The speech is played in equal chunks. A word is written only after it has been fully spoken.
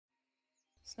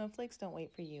Snowflakes don't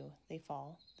wait for you. They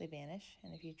fall, they vanish,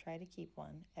 and if you try to keep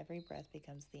one, every breath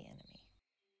becomes the enemy.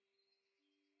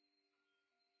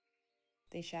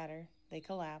 They shatter, they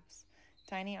collapse,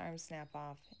 tiny arms snap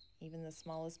off, even the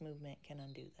smallest movement can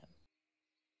undo them.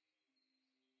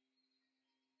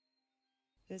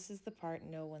 This is the part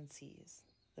no one sees,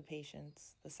 the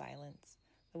patience, the silence,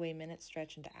 the way minutes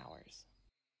stretch into hours.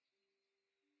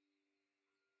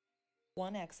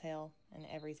 One exhale, and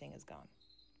everything is gone.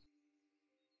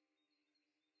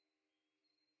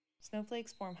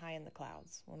 Snowflakes form high in the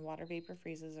clouds, when water vapor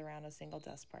freezes around a single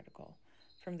dust particle.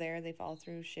 From there, they fall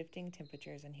through shifting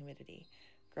temperatures and humidity,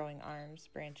 growing arms,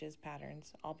 branches,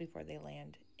 patterns, all before they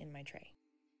land in my tray.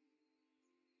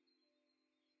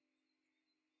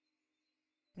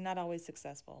 I'm not always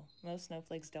successful. Most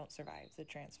snowflakes don't survive the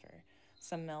transfer.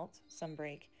 Some melt, some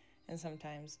break, and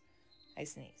sometimes I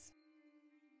sneeze.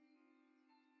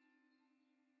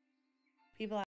 People